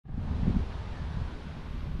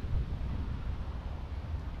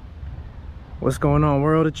What's going on,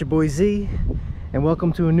 world? It's your boy Z, and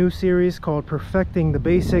welcome to a new series called Perfecting the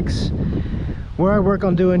Basics, where I work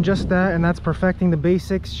on doing just that, and that's perfecting the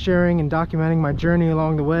basics, sharing and documenting my journey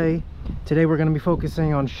along the way. Today we're going to be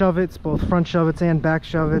focusing on shuv-its, both front shuv-its and back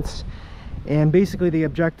shuv-its. And basically the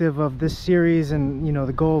objective of this series, and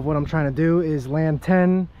the goal of what I'm trying to do, is land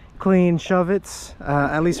 10 clean shuv-its,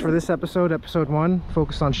 at least for this episode 1,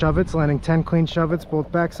 focused on shuv-its, landing 10 clean shuv-its,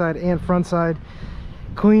 both backside and front side.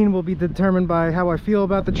 Clean will be determined by how I feel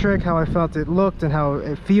about the trick, how I felt it looked, and how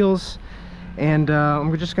it feels. And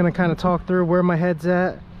we're just going to kind of talk through where my head's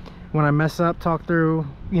at when I mess up, talk through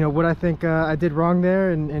what I think I did wrong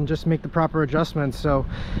there, and just make the proper adjustments. So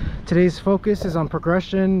today's focus is on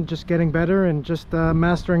progression, just getting better, and just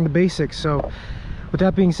mastering the basics. So with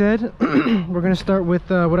that being said, we're going to start with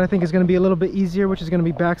what I think is going to be a little bit easier, which is going to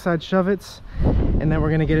be backside shove-its, and then we're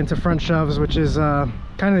going to get into front shoves, which is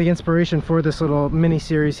kind of the inspiration for this little mini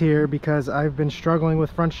series here, because I've been struggling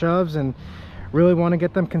with front shoves and really want to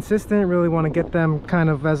get them consistent, really want to get them kind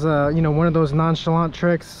of as a one of those nonchalant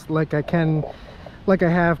tricks like I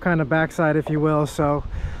have kind of backside, if you will. So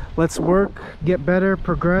let's work, get better,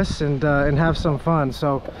 progress, and have some fun.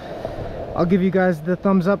 So I'll give you guys the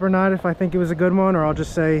thumbs up or not if I think it was a good one, or I'll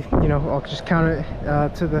just say I'll just count it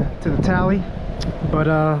to the tally. But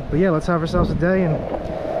yeah, let's have ourselves a day and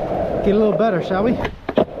get a little better, shall we?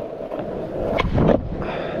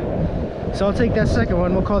 So I'll take that second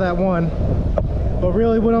one, we'll call that 1. But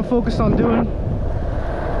really what I'm focused on doing,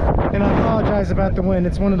 and I apologize about the wind,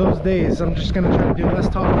 it's one of those days, I'm just gonna try to do less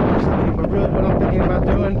talking first, but really what I'm thinking about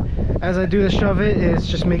doing as I do the shove-it is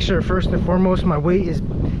just make sure first and foremost my weight is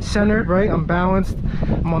centered, right? I'm balanced,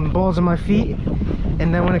 I'm on the balls of my feet,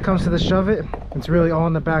 and then when it comes to the shove-it, it's really all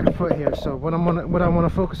on the back foot here. So what I want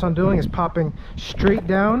to focus on doing is popping straight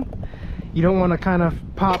down. You don't want to kind of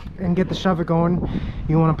pop and get the shove-it going.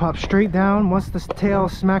 You want to pop straight down. Once the tail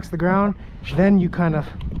smacks the ground, then you kind of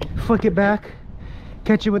flick it back,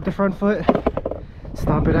 catch it with the front foot,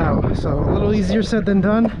 stomp it out. So a little easier said than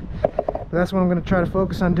done, but that's what I'm going to try to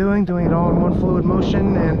focus on doing it all in one fluid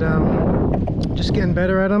motion, and just getting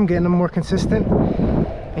better at them, getting them more consistent,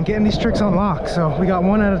 and getting these tricks on lock. So we got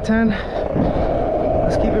 1 out of 10.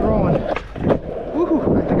 Let's keep it rolling.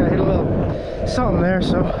 Woohoo! I think I hit a little something there,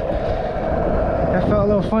 so that felt a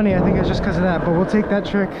little funny. I think it's just because of that, but we'll take that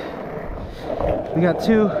trick. We got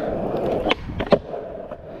 2.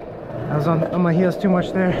 I was on my heels too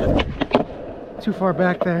much there, too far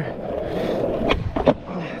back there.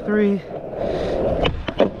 3.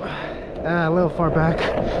 A little far back.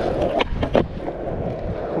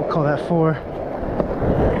 We'll call that 4.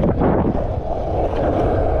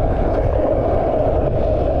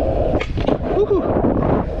 Woohoo!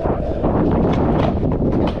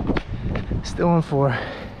 Still on 4.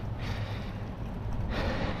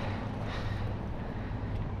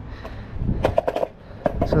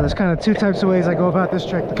 So there's kind of 2 types of ways I go about this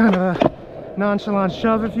trick. The kind of a nonchalant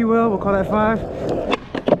shove, if you will, we'll call that 5.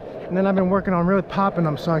 And then I've been working on really popping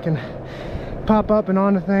them so I can pop up and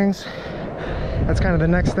onto things. That's kind of the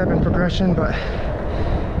next step in progression, but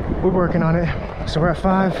we're working on it. So we're at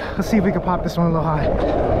 5. Let's see if we can pop this one a little high.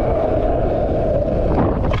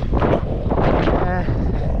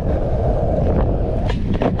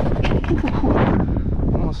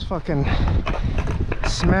 Almost fucking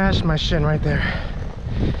smashed my shin right there.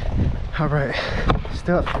 All right,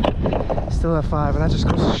 still at 5, and that just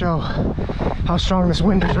goes to show how strong this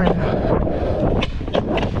wind is right now.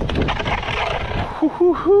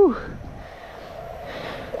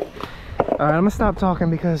 All right, I'm gonna stop talking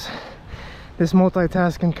because this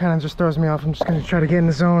multitasking kind of just throws me off. I'm just gonna try to get in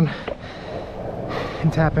the zone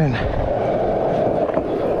and tap in.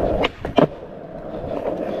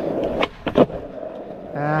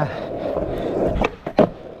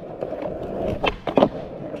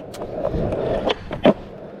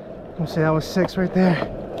 See, that was 6 right there.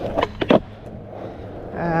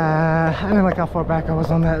 I didn't like how far back I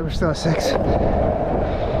was on that. We're still at 6.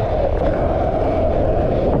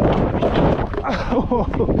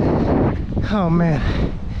 Oh man,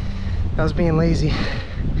 I was being lazy.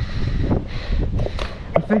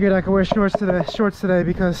 I figured I could wear shorts today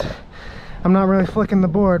because I'm not really flicking the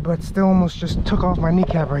board, but still almost just took off my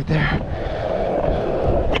kneecap right there.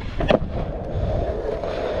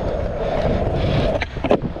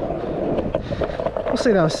 I'll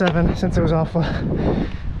say that was 7 since it was off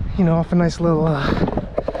off a nice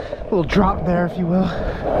little drop there, if you will.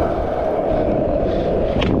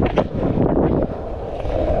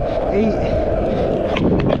 8,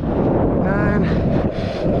 9,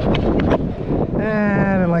 and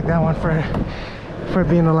I didn't like that one for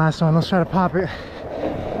being the last one. Let's try to pop it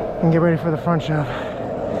and get ready for the front shove.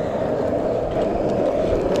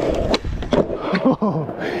 Ooh,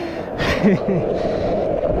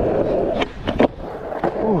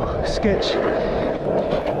 sketch.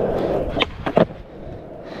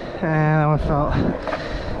 And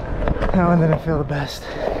that one didn't feel the best.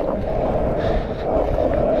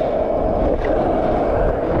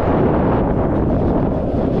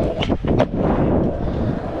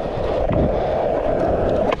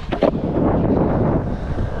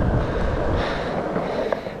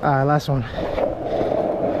 All right, last one.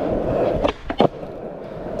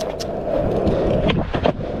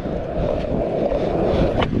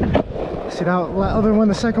 See that other one,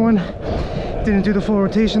 the second one, didn't do the full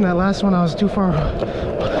rotation. That last one, I was too far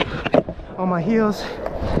on my heels.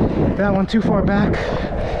 That one too far back.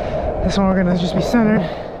 This one we're gonna just be centered,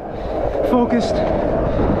 focused,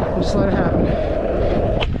 and just let it happen.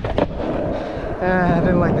 I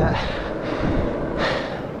didn't like that.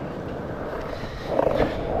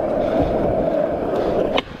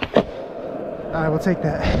 All right, we'll take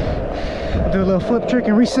that. We'll do a little flip trick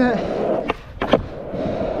and reset.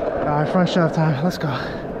 All right, front shove time. Let's go.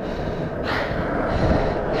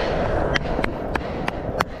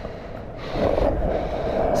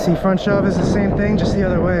 See, front shove is the same thing, just the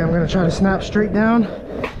other way. I'm gonna try to snap straight down.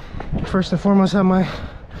 First and foremost, have my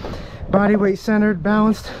body weight centered,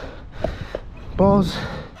 balanced. Balls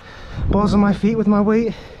on my feet with my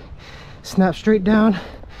weight. Snap straight down.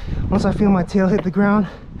 Once I feel my tail hit the ground,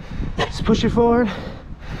 just push it forward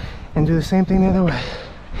and do the same thing the other way.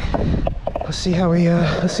 Let's see how we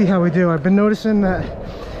do. I've been noticing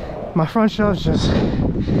that my front shoves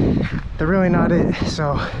they're really not it.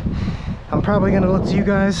 So I'm probably gonna look to you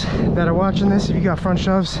guys that are watching this. If you got front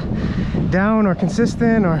shoves down or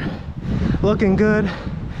consistent or looking good,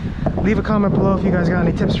 leave a comment below if you guys got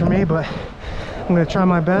any tips for me. But I'm gonna try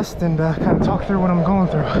my best and kind of talk through what I'm going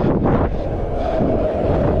through.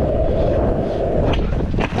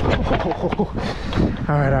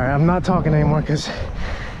 All right, I'm not talking anymore because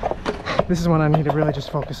this is one I need to really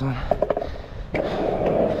just focus on.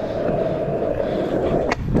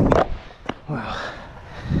 Wow,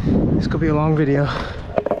 this could be a long video.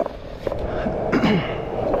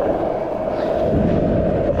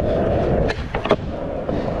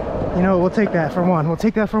 You know, we'll take that for one. We'll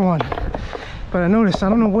take that for one. But I noticed, I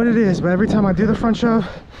don't know what it is, but every time I do the front shove,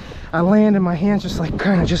 I land and my hands just like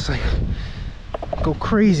kind of just like go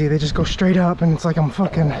crazy. They just go straight up and it's like I'm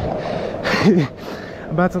fucking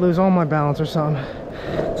about to lose all my balance or something.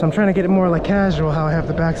 So I'm trying to get it more like casual, how I have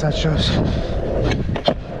the backside shoves.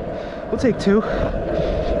 We'll take two. All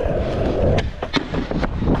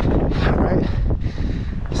right,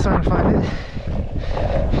 starting to find it.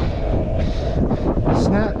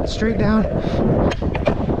 Snap straight down.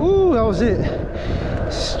 Ooh, that was it.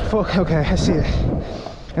 Okay, I see it.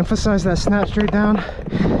 Emphasize that snap straight down.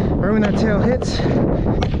 Right when that tail hits,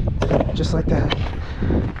 just like that.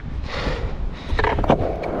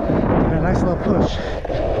 Give it a nice little push.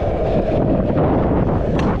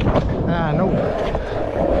 Ah, nope.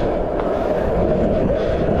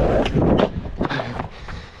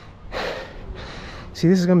 See,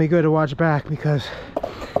 this is gonna be good to watch back because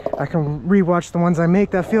I can re-watch the ones I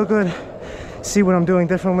make that feel good, see what I'm doing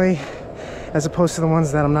differently, as opposed to the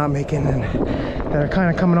ones that I'm not making and that are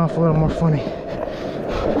kind of coming off a little more funny.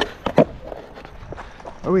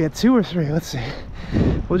 Are we at 2 or 3? Let's see.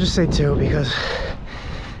 We'll just say 2 because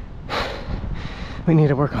we need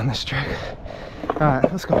to work on this trick. All right,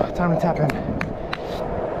 let's go. Time to tap in.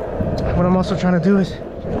 What I'm also trying to do is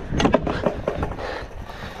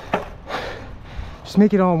just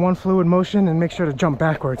make it all one fluid motion and make sure to jump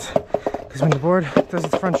backwards. Because when the board does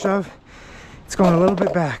its front shove, it's going a little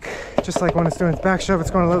bit back. Just like when it's doing its back shove,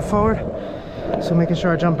 it's going a little forward. So making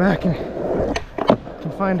sure I jump back and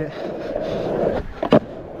can find it.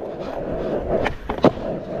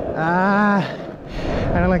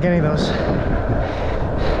 I don't like any of those.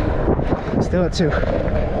 Still at 2.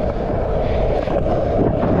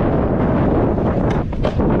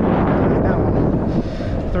 That one.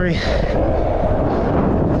 3.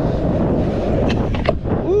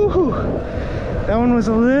 Woohoo! That one was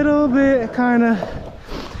a little bit kind of.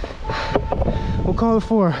 We'll call it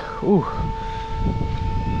 4. Ooh.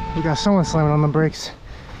 We got someone slamming on the brakes.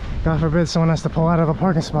 God forbid someone has to pull out of a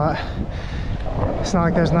parking spot. It's not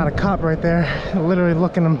like there's not a cop right there, literally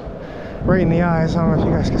looking them right in the eyes. I don't know if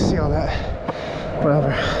you guys can see all that.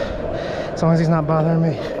 Whatever. As long as he's not bothering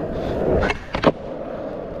me.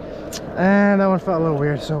 And that one felt a little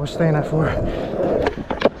weird, so we're staying at 4.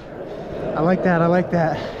 I like that, I like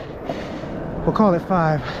that. We'll call it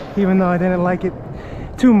 5, even though I didn't like it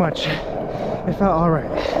too much. It felt all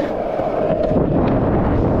right.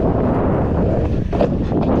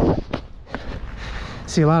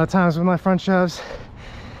 See, a lot of times with my front shoves,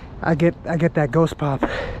 I get that ghost pop.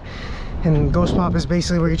 And ghost pop is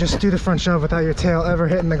basically where you just do the front shove without your tail ever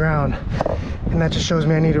hitting the ground. And that just shows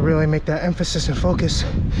me I need to really make that emphasis and focus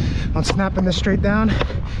on snapping this straight down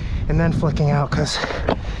and then flicking out, because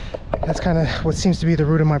that's kind of what seems to be the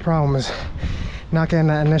root of my problem, is not getting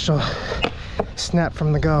that initial snap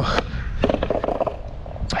from the go.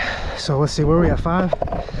 So let's see, where are we at? 5?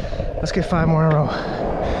 Let's get 5 more in a row.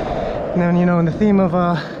 And then, you know, in the theme of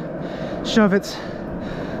shove-its,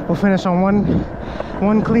 we'll finish on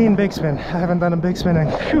one clean big spin. I haven't done a big spin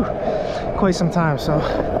in quite some time, so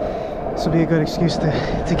this will be a good excuse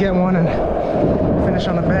to get one and finish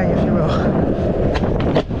on a bang, if you will.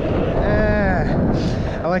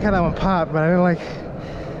 I like how that one popped, but I didn't like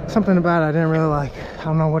something about it. I didn't really like. I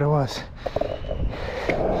don't know what it was,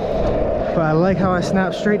 but I like how I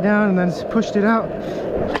snapped straight down and then pushed it out.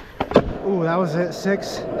 Ooh, that was it.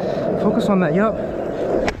 6. Focus on that. Yup.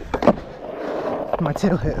 My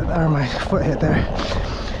tail hit, or my foot hit there.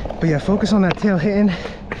 But yeah, focus on that tail hitting.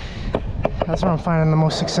 That's where I'm finding the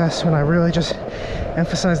most success, when I really just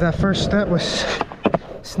emphasize that first step was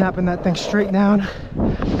snapping that thing straight down.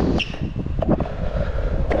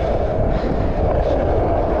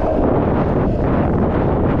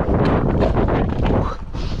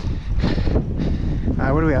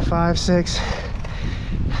 Alright, what do we have? 5, 6?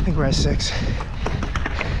 I think we're at 6.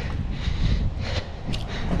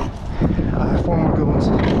 4 more good ones.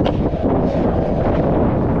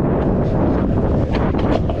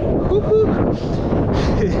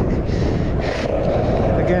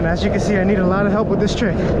 Again, as you can see, I need a lot of help with this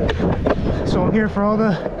trick. So I'm here for all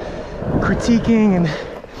the critiquing and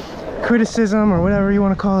criticism, or whatever you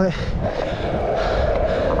want to call it.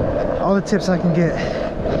 All the tips I can get.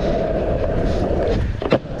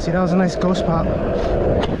 See, that was a nice ghost pop.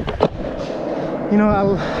 You know,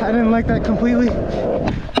 I didn't like that completely,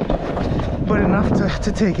 but enough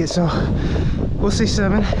to take it, so we'll say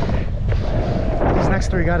 7. These next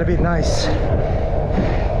 3 gotta be nice.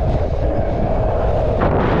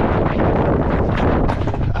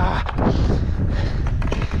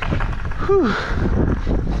 Whew.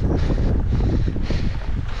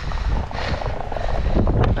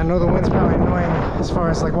 I know the wind's probably annoying as far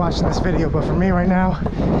as like watching this video, but for me right now,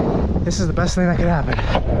 this is the best thing that could happen.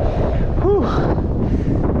 Whew.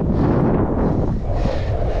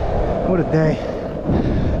 What a day.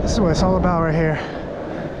 This is what it's all about right here.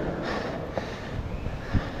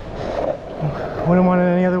 Wouldn't want it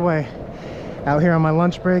any other way. Out here on my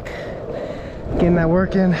lunch break, getting that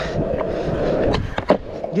work in,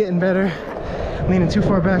 getting better. Leaning too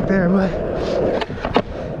far back there, but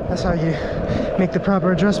that's how you make the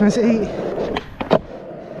proper adjustments. 8.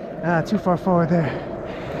 Too far forward there.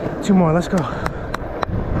 2 more, let's go.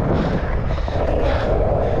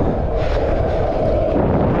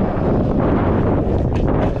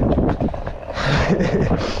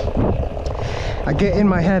 I get in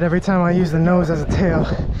my head every time I use the nose as a tail,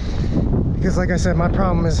 because like I said, my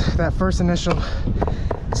problem is that first initial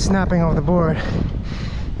snapping of the board.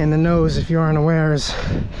 And the nose, if you aren't aware,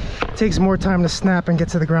 takes more time to snap and get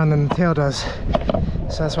to the ground than the tail does.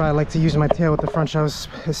 So that's why I like to use my tail with the front shoves,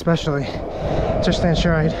 especially, just to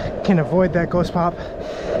ensure I can avoid that ghost pop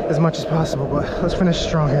as much as possible. But let's finish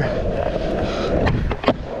strong here.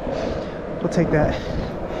 We'll take that.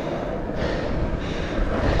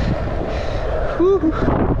 Woo.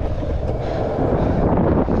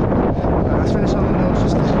 Let's finish on the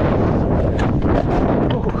nose,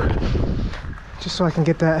 just so I can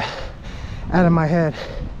get that out of my head.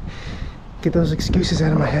 Get those excuses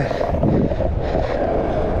out of my head.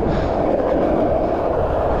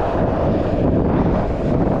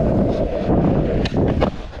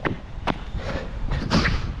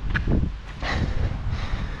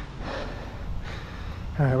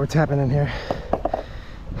 All right, we're tapping in here.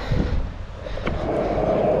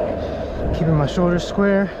 Keeping my shoulders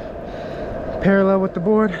square, parallel with the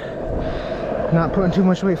board. Not putting too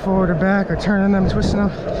much weight forward or back, or turning them, twisting them.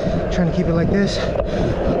 Trying to keep it like this.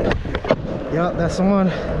 Yup, that's the one.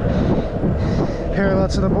 Parallel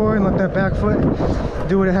to the board, and let that back foot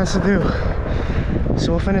do what it has to do.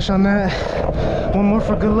 So we'll finish on that. 1 more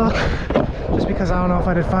for good luck, just because I don't know if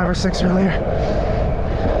I did 5 or 6 earlier.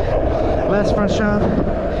 Last front shove.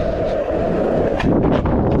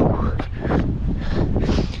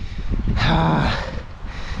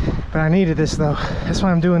 But I needed this though. That's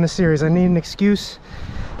why I'm doing this series. I need an excuse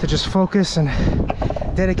to just focus and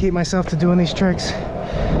dedicate myself to doing these tricks.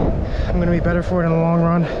 I'm gonna be better for it in the long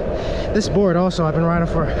run. This board also, I've been riding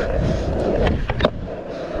for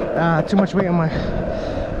too much weight on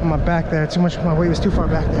my back there. My weight was too far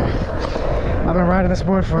back there. I've been riding this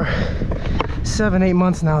board for 7-8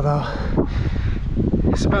 months now though.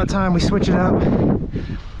 It's about time we switch it up,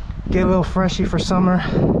 get a little freshy for summer.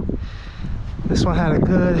 This one had a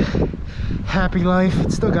good happy life.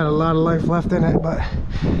 It's still got a lot of life left in it, but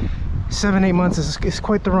 7-8 months is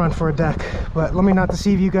quite the run for a deck. But let me not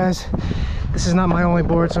deceive you guys, this is not my only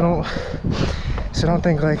board, so don't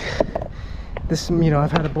think like this, you know,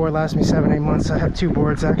 I've had a board last me 7-8 months. I have 2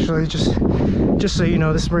 boards actually, just so you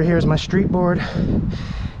know. This right here is my street board.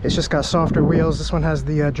 It's just got softer wheels. This one has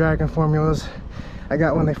the Dragon formulas I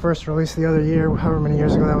got when they first released the other year, however many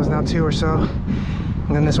years ago that was now, 2 or so.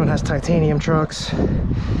 And then this one has titanium trucks,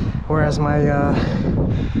 whereas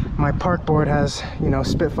my park board has, you know,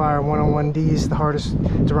 Spitfire 101Ds, the hardest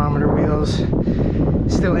durometer wheels.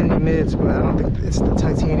 Still Indy mids, but I don't think it's the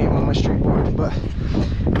titanium on my street board. But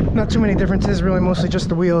not too many differences, really, mostly just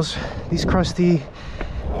the wheels. These crusty,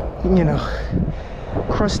 you know,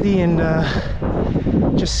 and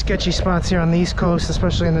just sketchy spots here on the East Coast,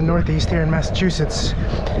 especially in the Northeast here in Massachusetts.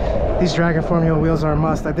 These Dragon formula wheels are a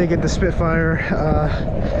must. I did get the Spitfire,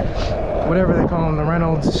 whatever they call them, the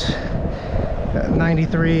Reynolds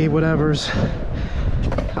 93 whatevers.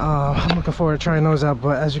 I'm looking forward to trying those out,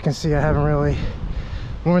 but as you can see, I haven't really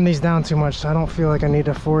worn these down too much, so I don't feel like I need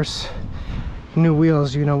to force new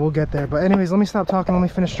wheels. You know, we'll get there. But anyways, let me stop talking, let me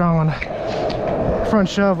finish strong on the front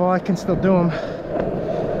shove while I can still do them.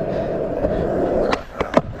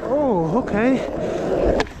 Oh, okay.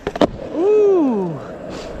 Ooh,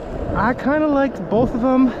 I kind of liked both of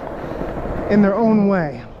them in their own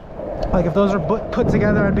way. Like if those are put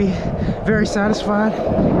together, I'd be very satisfied.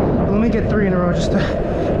 But let me get 3 in a row just to...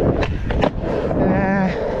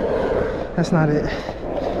 that's not it.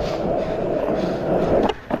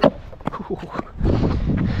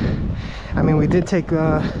 I mean, we did take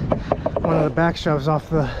one of the back shoves off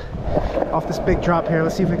this big drop here.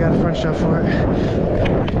 Let's see if we got a front shove for it.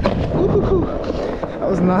 I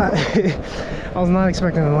was not I was not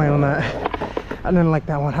expecting to land on that. I didn't like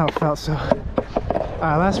that one, how it felt. So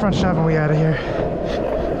alright, last front shove and we out of here.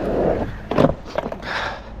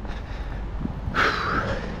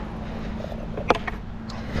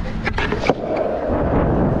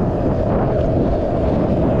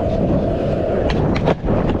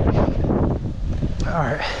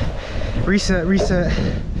 Reset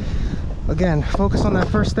again. Focus on that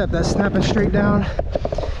first step, that's snapping straight down.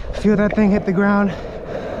 Feel that thing hit the ground,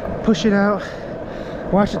 push it out,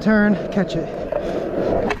 watch it turn, catch it.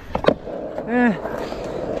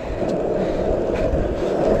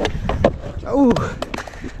 Oh,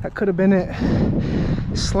 that could have been it.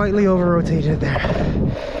 Slightly over rotated there,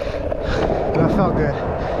 but that felt good.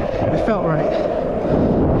 It felt right.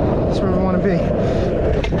 That's where we want to be.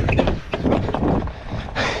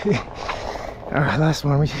 All right, last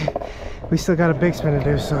one. We still got a big spin to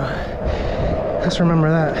do, so let's remember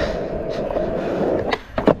that.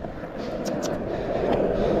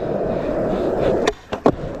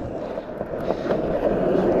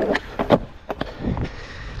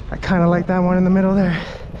 I kind of like that one in the middle there,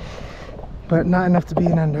 but not enough to be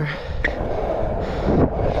an ender.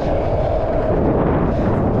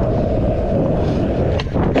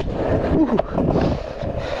 Ooh.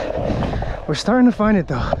 We're starting to find it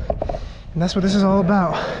though. And that's what this is all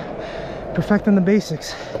about, perfecting the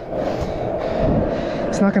basics.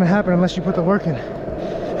 It's not gonna happen unless you put the work in.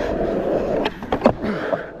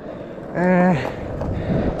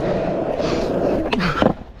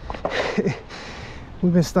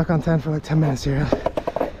 We've been stuck on 10 for like 10 minutes here.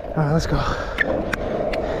 All right, let's go.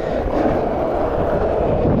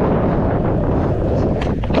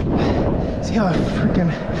 See how I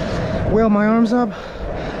freaking whale my arms up?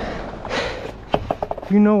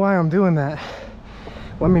 You know why I'm doing that,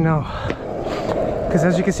 let me know, because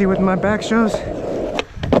as you can see with my back shows,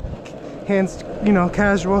 hands, you know,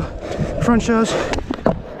 casual, front shows,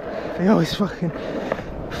 they always fucking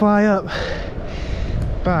fly up.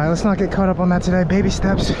 But alright, let's not get caught up on that today. Baby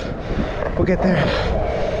steps, we'll get there.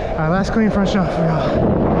 Alright, last clean front shove for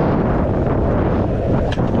y'all.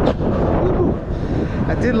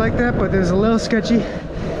 I did like that, but it was a little sketchy.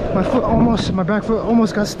 My back foot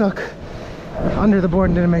almost got stuck under the board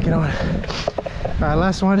and didn't make it on. All right,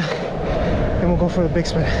 last one, then we'll go for the big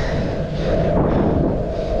spin.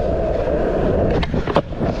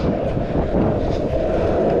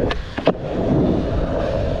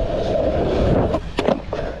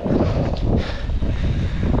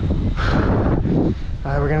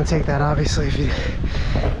 All right, we're gonna take that, obviously, if you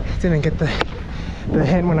didn't get the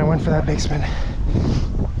hint when I went for that big spin.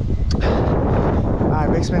 All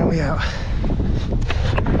right, big spin, we out.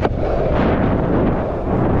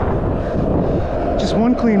 Just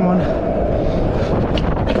one clean one.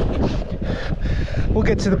 we'll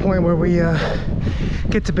get to the point where we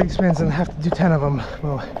get to big spins and have to do 10 of them.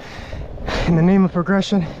 Well, in the name of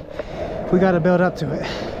progression, we got to build up to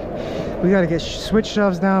it. We got to get switch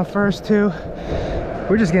shoves down first too.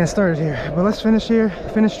 We're just getting started here, but let's finish here,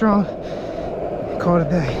 finish strong, call it a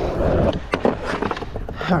day.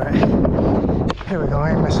 All right, here we go.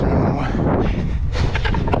 I ain't messing around no more.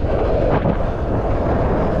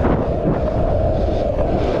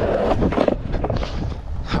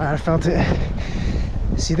 All right, I felt it.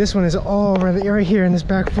 See, this one is all right here in this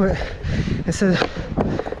back foot. Instead of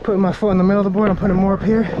putting my foot in the middle of the board, I'm putting more up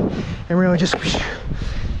here and really just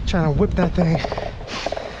trying to whip that thing.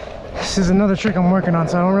 This is another trick I'm working on,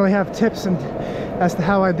 so I don't really have tips as to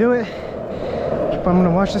how I do it, but I'm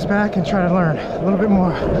gonna watch this back and try to learn a little bit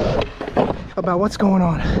more about what's going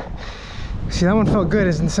on. See, that one felt good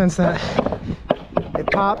is in the sense that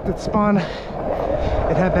it popped, it spun,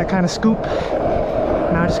 it had that kind of scoop.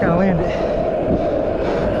 Now I just gotta land it.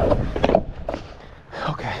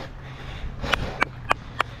 Okay.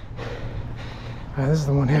 All right, this is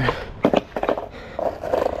the one here.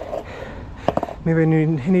 Maybe I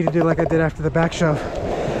need to do like I did after the back shove.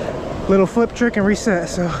 Little flip trick and reset,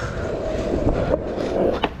 so.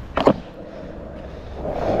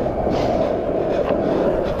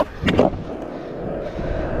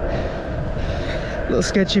 A little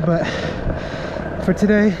sketchy, but for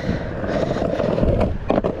today,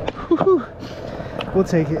 we'll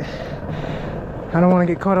take it. I don't want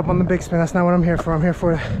to get caught up on the big spin. That's not what I'm here for. I'm here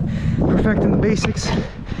for perfecting the basics,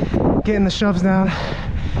 getting the shoves down,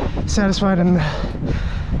 satisfied in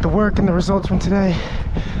the work and the results from today.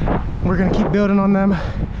 We're gonna keep building on them,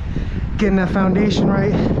 getting that foundation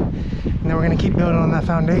right, and then we're gonna keep building on that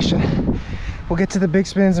foundation. We'll get to the big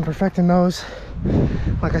spins and perfecting those.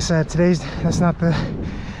 Like I said, that's not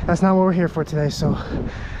what we're here for today. So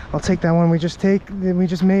I'll take that one we just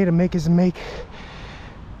made. A make is a make.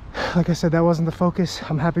 Like I said, that wasn't the focus.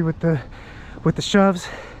 I'm happy with the shoves.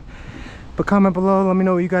 But comment below, let me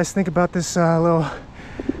know what you guys think about this little,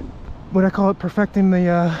 what I call it, perfecting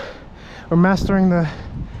the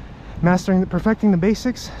perfecting the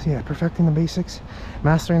basics. Yeah, perfecting the basics,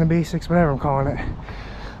 mastering the basics, whatever I'm calling it.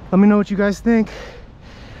 Let me know what you guys think.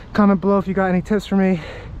 Comment below if you got any tips for me.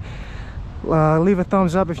 Leave a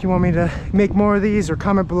thumbs up if you want me to make more of these, or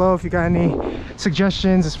comment below if you got any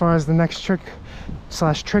suggestions as far as the next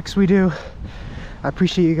tricks we do. I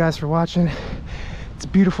appreciate you guys for watching. It's a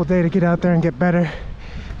beautiful day to get out there and get better,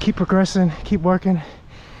 keep progressing, keep working,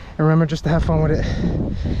 and remember just to have fun with it.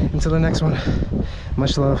 Until the next one,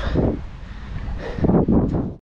 much love.